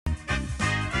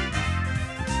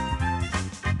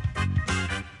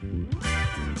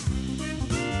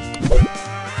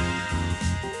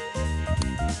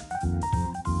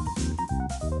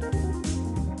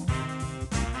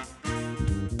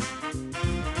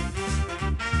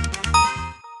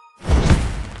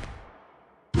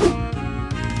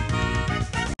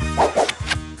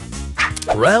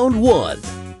Round 1.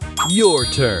 Your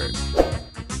turn.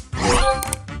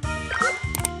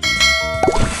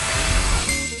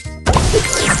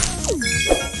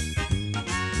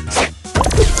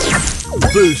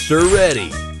 Booster ready.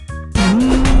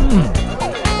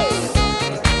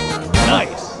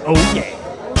 Nice. Oh yeah.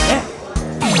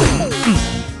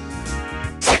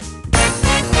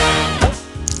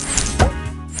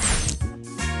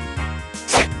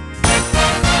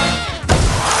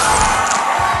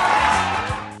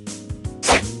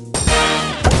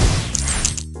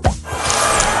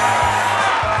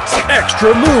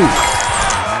 Extra move.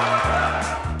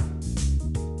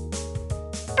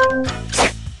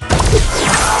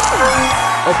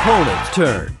 Opponent's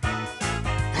turn.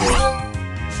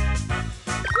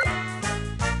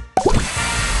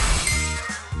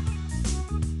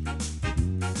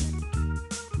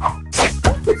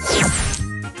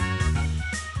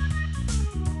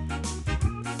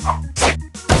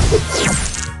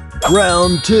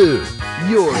 Round 2.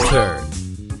 Your turn.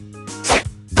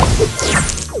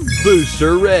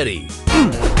 Booster ready.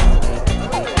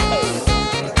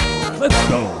 Let's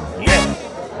go. Yeah.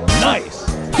 Nice.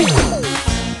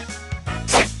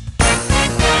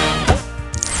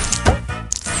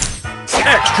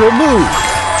 Extra move.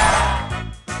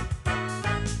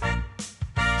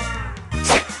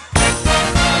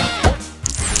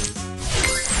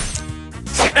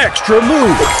 Extra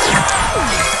move.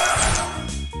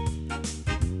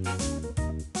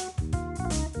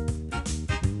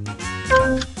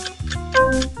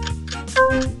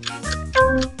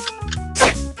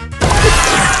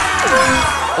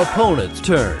 Opponent's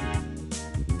turn.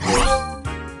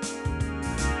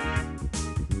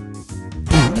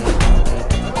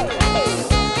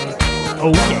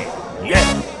 Oh yeah. Yeah.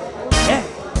 Yeah.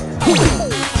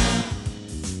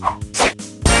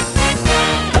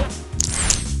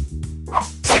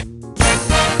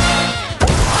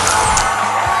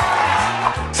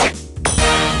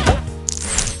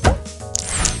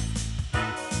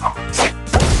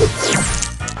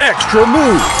 Extra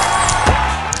move.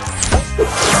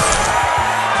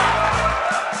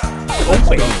 Oh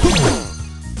baby.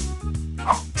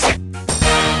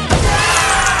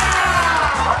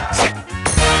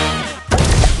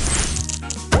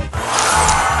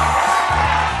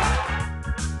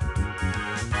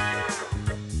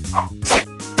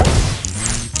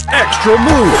 Extra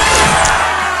move.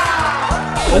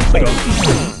 Oh baby.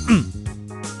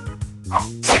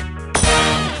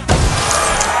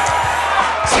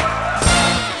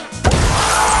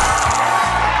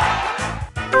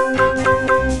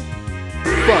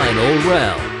 Final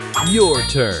round. Your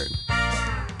turn.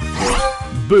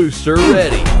 Booster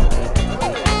ready.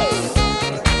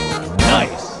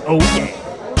 Nice. Oh yeah.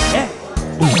 Yeah.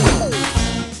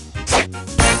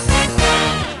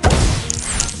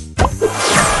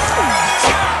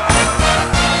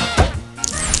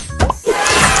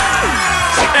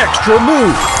 Extra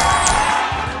move.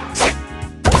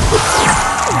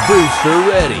 Booster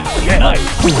ready. Yeah. Nice.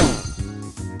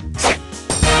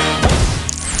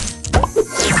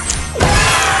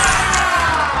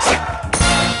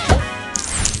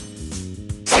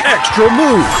 Extra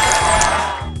move.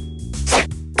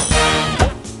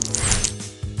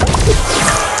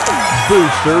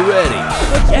 Booster ready.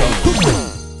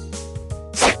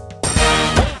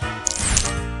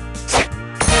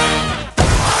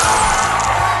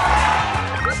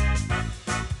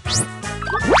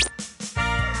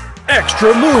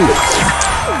 Extra move.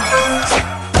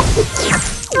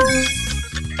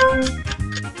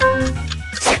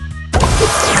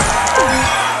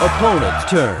 Opponent's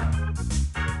turn.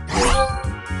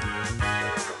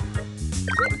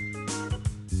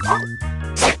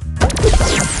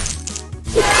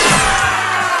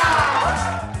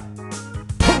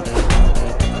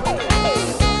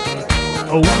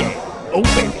 Oh yeah. Oh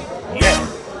baby. Yeah.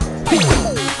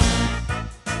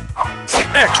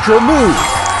 Extra move.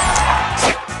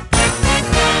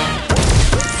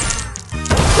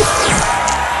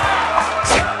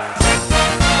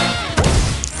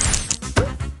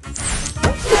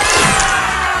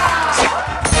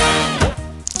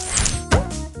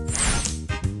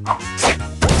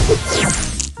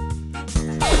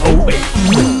 Oh baby.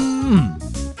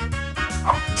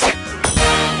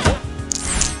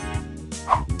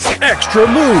 Extra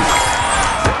move.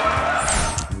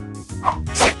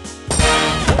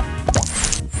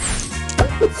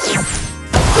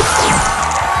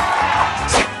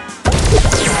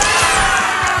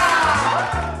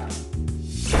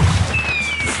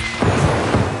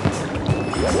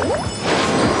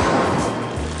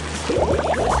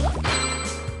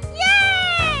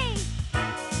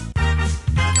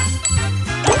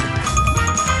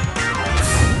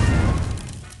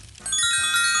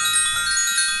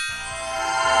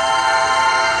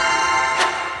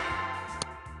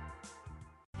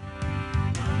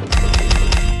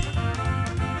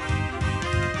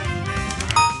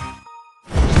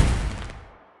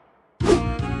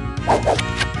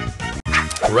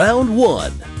 Round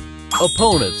 1.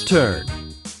 Opponent's turn.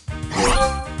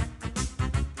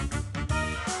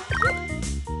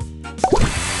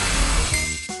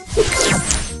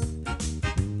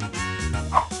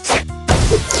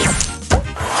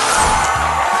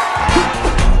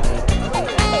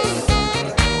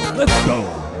 Let's go.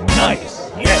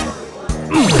 Nice. Yeah.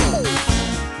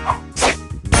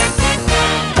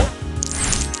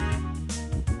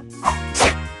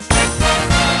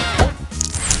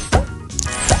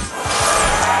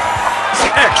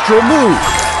 Extra move.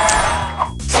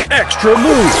 Extra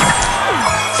move.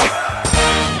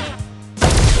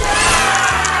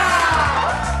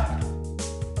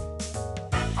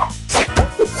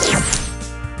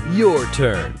 Your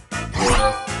turn.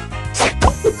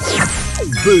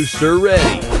 Booster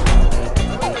ready.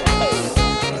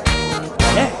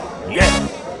 Yeah. Yeah.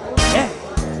 Yeah.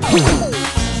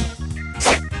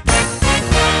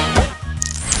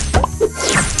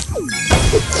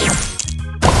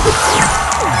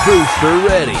 Booster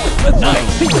ready. Nice.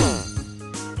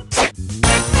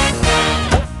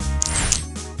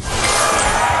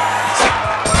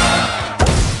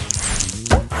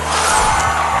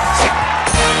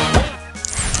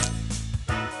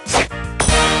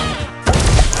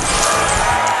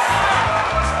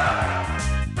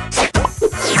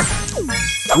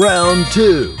 Round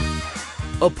 2.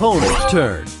 Opponent's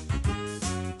turn.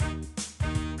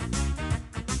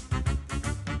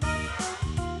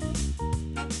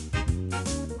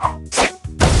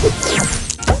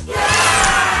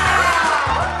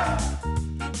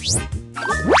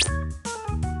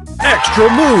 Extra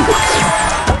move.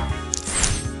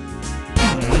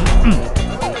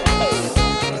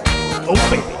 Oh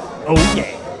baby. Oh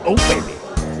yeah. Oh baby.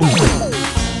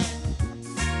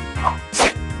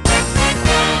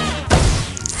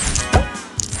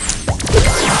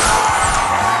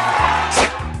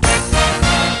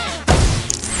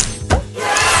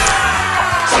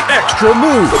 Extra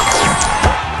move.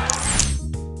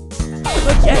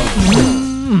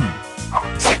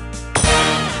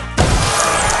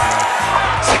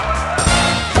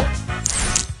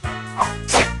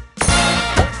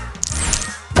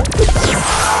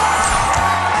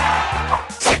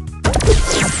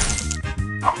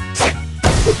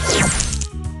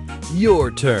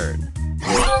 Your turn.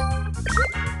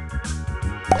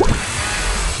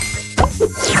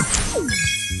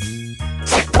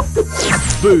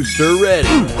 Booster ready.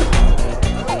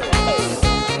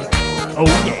 Oh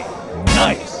yeah.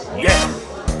 Nice. Yeah.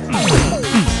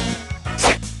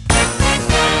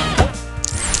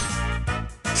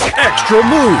 Extra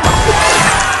move.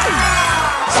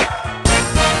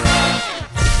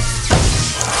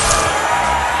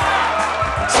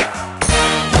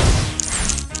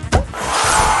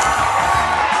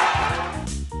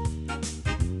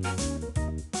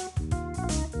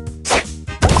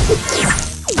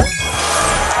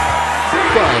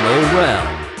 Final round.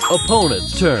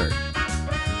 Opponent's turn.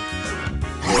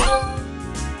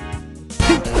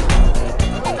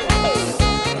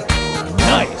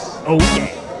 Nice. Oh yeah.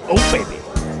 Oh baby.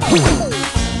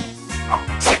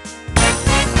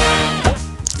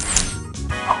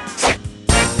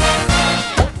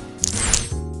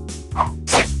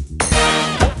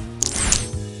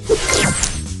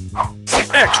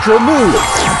 Extra move.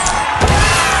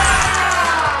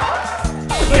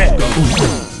 Let's go.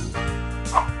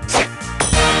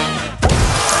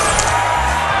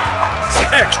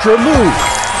 Extra move.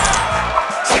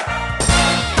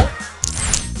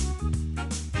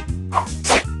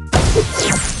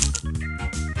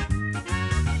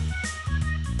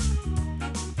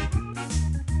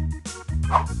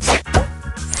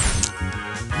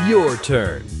 Your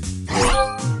turn.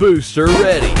 Booster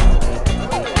ready.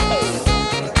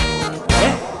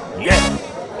 Yeah. Yeah.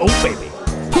 Oh baby.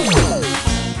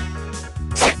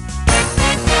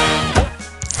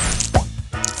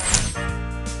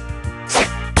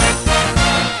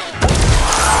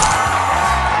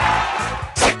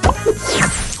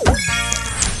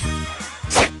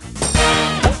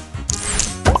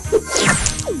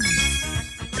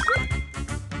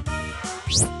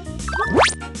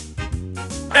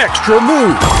 Extra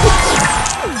move.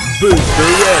 Booster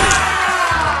ready.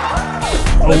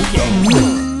 Oh yeah.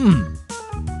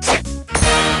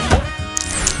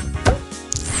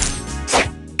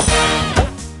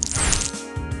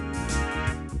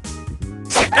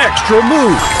 Extra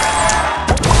move.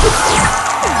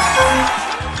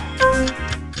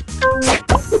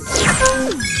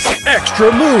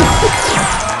 Extra move.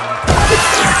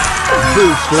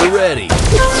 Booster ready.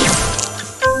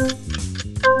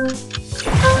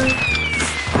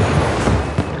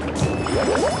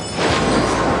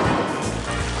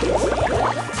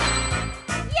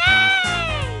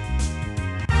 Yay!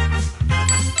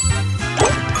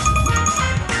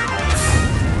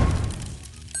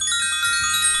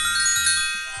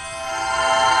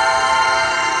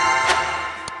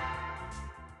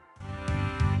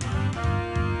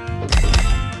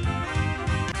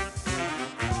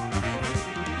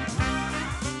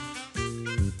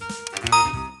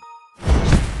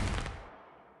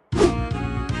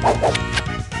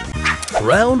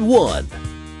 Round 1.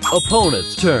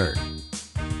 Opponent's turn.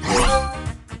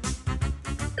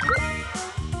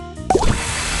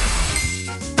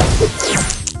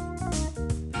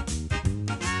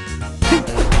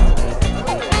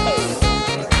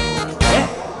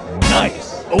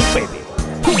 Nice. Oh, baby.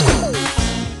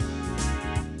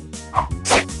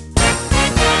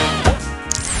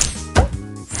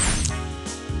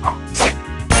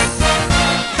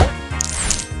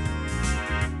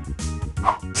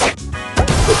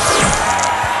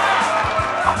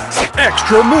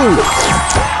 Extra move.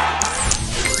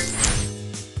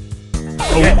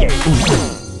 Oh, yeah.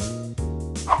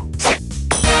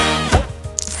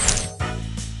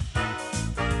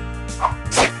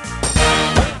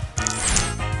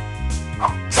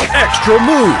 Extra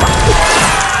move.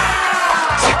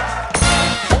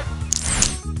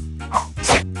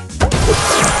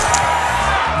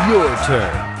 Your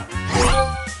turn.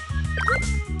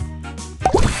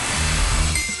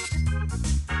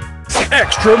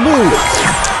 Extra move.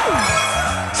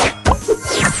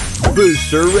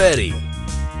 Booster ready.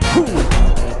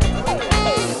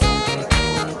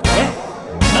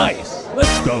 Nice.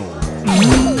 Let's go.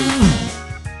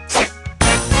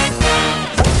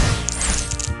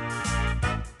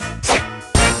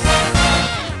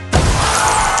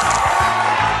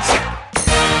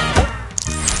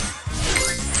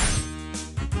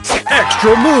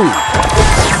 Extra move.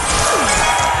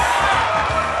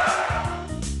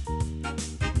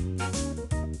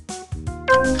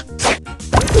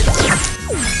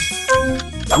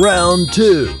 Round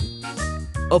 2.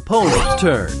 Opponent's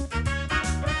turn.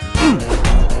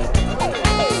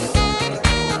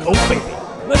 Oh, baby.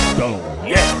 Let's go.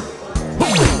 Yeah.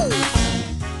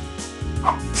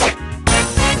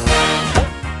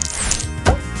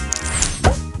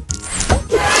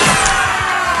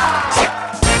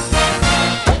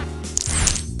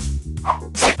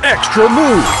 Extra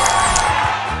move.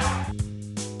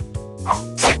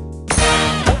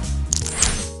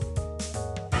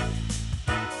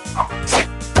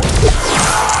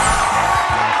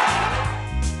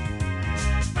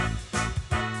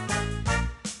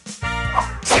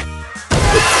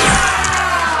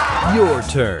 Your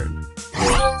turn.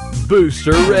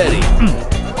 Booster ready.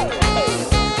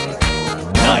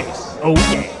 Nice. Oh,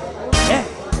 yeah. Yeah.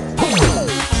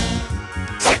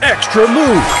 Extra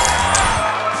move.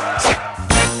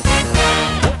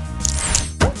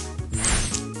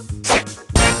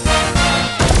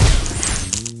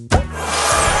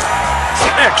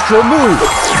 Extra move.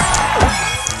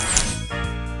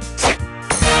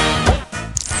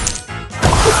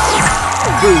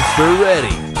 Booster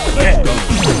ready. Let's go.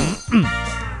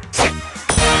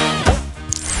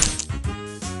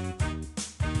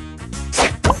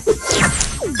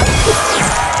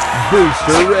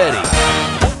 Booster ready.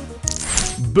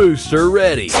 Booster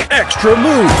ready. Extra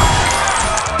move.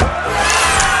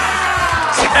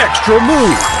 Extra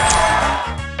move.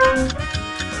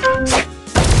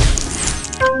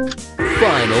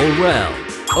 Final round.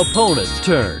 Opponent's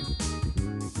turn.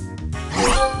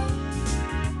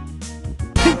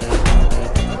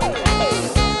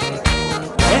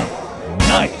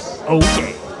 Nice. Oh, yeah.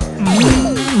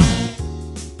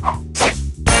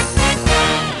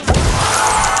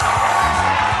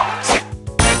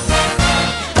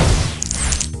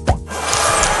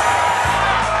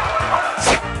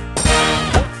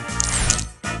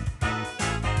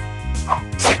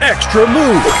 Extra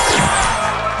move.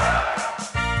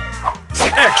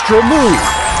 Extra move.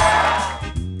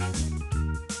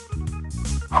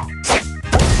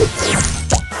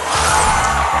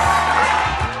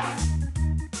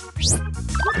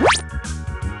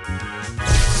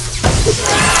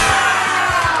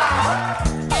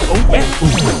 Oh, yeah.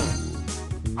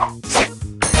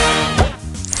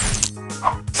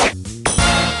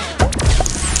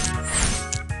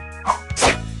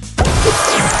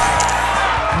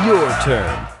 Your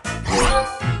turn.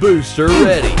 Booster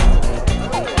ready.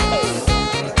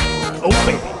 Oh,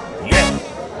 baby. Yeah.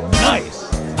 Nice.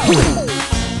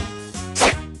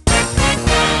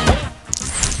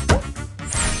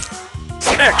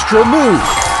 Extra move.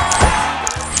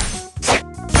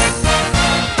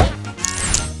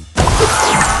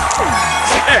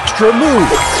 Extra move.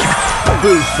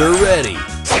 Booster ready.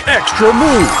 Extra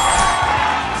move.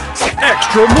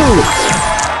 Extra move.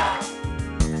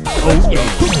 Oh, yeah.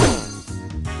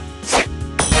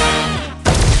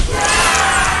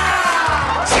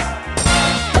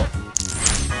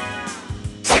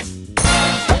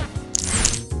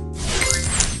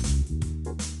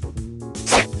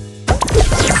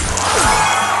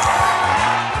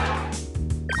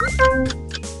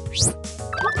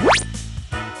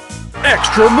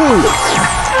 Extra move.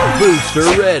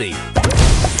 Booster ready.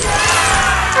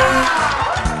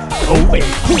 Oh, baby.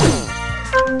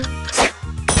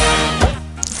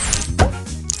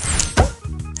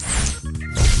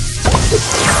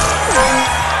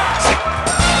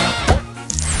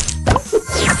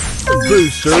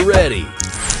 Booster ready.